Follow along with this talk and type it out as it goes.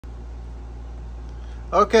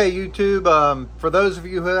Okay, YouTube, for those of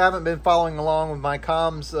you who haven't been following along with my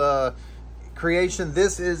comms creation,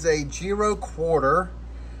 this is a Giro quarter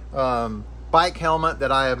bike helmet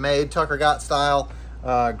that I have made, Tucker Gott style,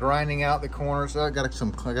 grinding out the corners. I got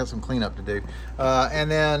some cleanup to do.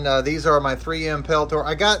 And then these are my 3M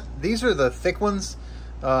Peltor. These are the thick ones.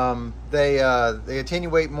 They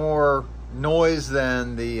attenuate more noise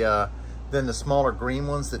than the smaller green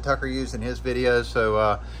ones that Tucker used in his videos.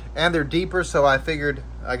 So and they're deeper, so I figured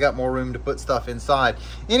I got more room to put stuff inside.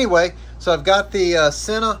 Anyway, so I've got the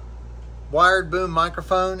Sena wired boom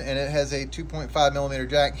microphone, and it has a 2.5 millimeter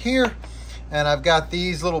jack here, and I've got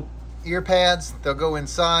these little ear pads. They'll go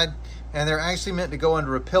inside, and they're actually meant to go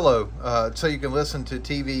under a pillow, so you can listen to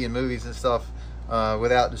TV and movies and stuff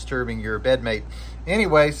without disturbing your bedmate.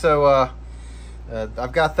 Anyway, so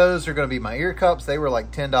I've got those. They're going to be my ear cups. They were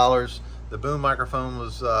like $10. The boom microphone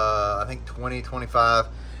was I think $20, $25.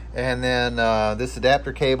 And then this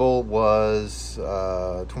adapter cable was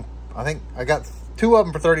I think I got two of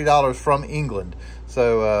them for $30 from England.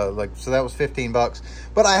 So so that was 15 bucks.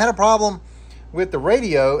 But I had a problem with the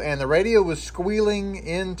radio, and the radio was squealing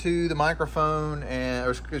into the microphone,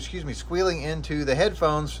 or excuse me, squealing into the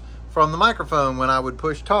headphones from the microphone when I would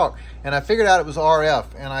push talk. And I figured out it was RF,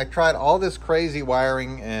 and I tried all this crazy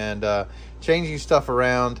wiring and changing stuff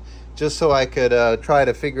around just so I could try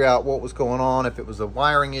to figure out what was going on, if it was a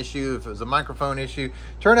wiring issue, if it was a microphone issue.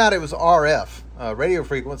 Turned out it was RF, radio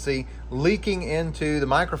frequency, leaking into the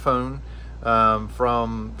microphone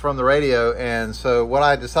from the radio. And so what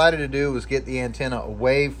I decided to do was get the antenna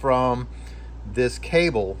away from this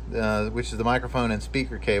cable, which is the microphone and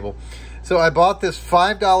speaker cable. So I bought this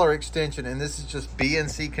 $5 extension, and this is just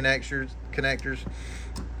BNC connectors.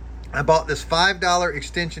 I bought this $5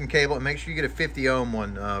 extension cable, and make sure you get a 50 ohm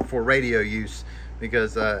one for radio use,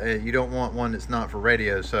 because you don't want one that's not for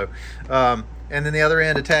radio. So, and then the other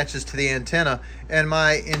end attaches to the antenna. And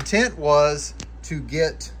my intent was to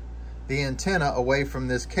get the antenna away from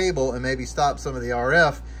this cable and maybe stop some of the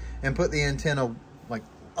RF and put the antenna like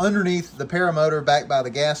underneath the paramotor, back by the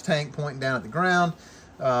gas tank, pointing down at the ground,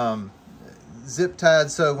 zip tied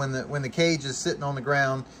so when the cage is sitting on the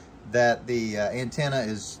ground, that the antenna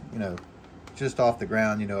is, you know, just off the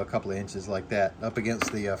ground, you know, a couple of inches like that, up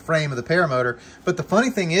against the frame of the paramotor. But the funny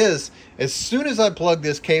thing is, as soon as I plug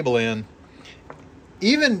this cable in,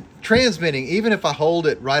 even transmitting, even if I hold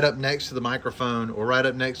it right up next to the microphone or right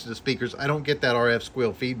up next to the speakers, I don't get that RF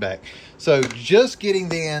squeal feedback. So just getting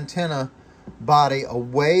the antenna body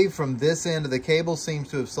away from this end of the cable seems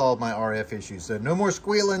to have solved my RF issues. So no more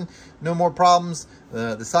squealing, no more problems.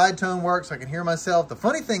 The side tone works. I can hear myself. The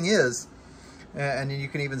funny thing is, and you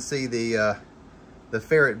can even see the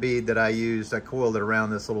ferret bead that I used. I coiled it around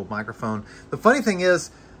this little microphone. The funny thing is,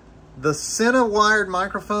 the Sena wired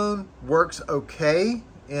microphone works okay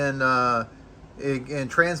in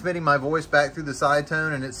transmitting my voice back through the side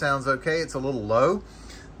tone, and it sounds okay. It's a little low.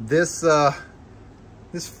 This I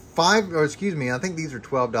think these are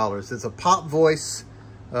 $12. It's a Pop Voice,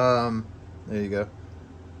 there you go,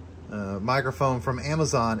 microphone from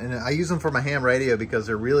Amazon, and I use them for my ham radio because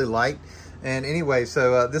they're really light. And anyway,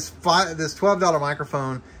 so this $12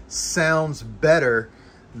 microphone sounds better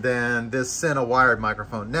than this Sena wired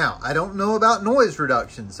microphone. Now, I don't know about noise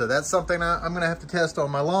reduction, so that's something I'm gonna have to test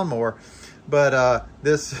on my lawnmower. But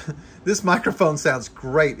this microphone sounds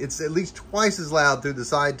great. It's at least twice as loud through the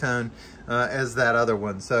side tone as that other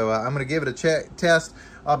one. So I'm gonna give it a test.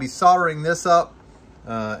 I'll be soldering this up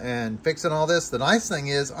and fixing all this. The nice thing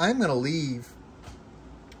is, I'm gonna leave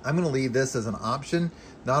this as an option,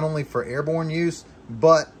 not only for airborne use,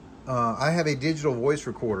 but I have a digital voice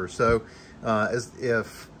recorder. So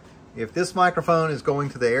if this microphone is going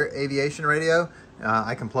to the aviation radio,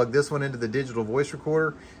 I can plug this one into the digital voice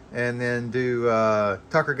recorder and then do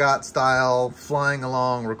Tucker Gott style, flying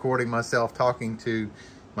along, recording myself, talking to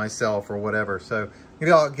myself or whatever. So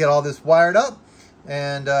get all this wired up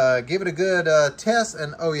and give it a good test.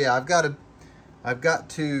 And oh yeah, I've got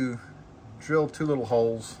to drill two little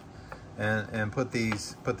holes and put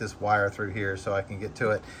this wire through here so I can get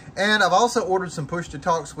to it. And I've also ordered some push to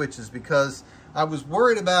talk switches, because I was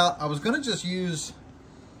worried about, I was gonna just use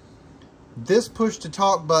this push to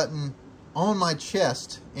talk button on my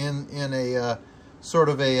chest in a sort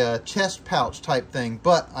of a chest pouch type thing.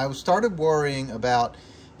 But I started worrying about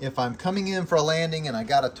if I'm coming in for a landing and I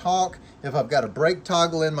gotta talk, if I've got a brake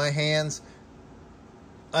toggle in my hands,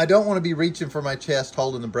 I don't want to be reaching for my chest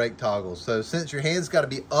holding the brake toggle. So since your hand's got to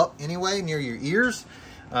be up anyway near your ears,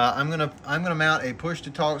 I'm gonna mount a push to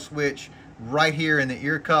talk switch right here in the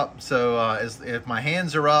ear cup. So if my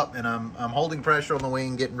hands are up and I'm holding pressure on the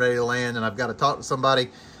wing, getting ready to land, and I've got to talk to somebody,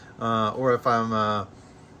 or if I'm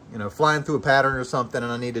you know, flying through a pattern or something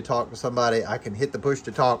and I need to talk to somebody, I can hit the push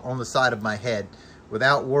to talk on the side of my head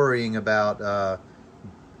without worrying about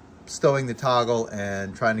stowing the toggle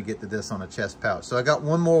and trying to get to this on a chest pouch. So I got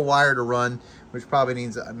one more wire to run, which probably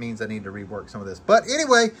means I need to rework some of this. But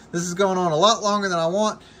anyway, this is going on a lot longer than I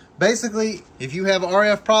want. Basically, if you have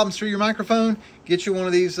RF problems through your microphone, get you one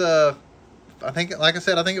of these. I think, like I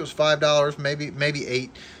said, I think it was $5, maybe $8,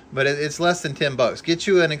 but it's less than $10. Get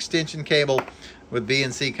you an extension cable with B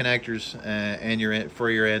and C connectors for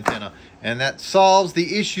your antenna, and that solves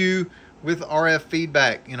the issue with RF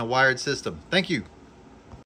feedback in a wired system. Thank you.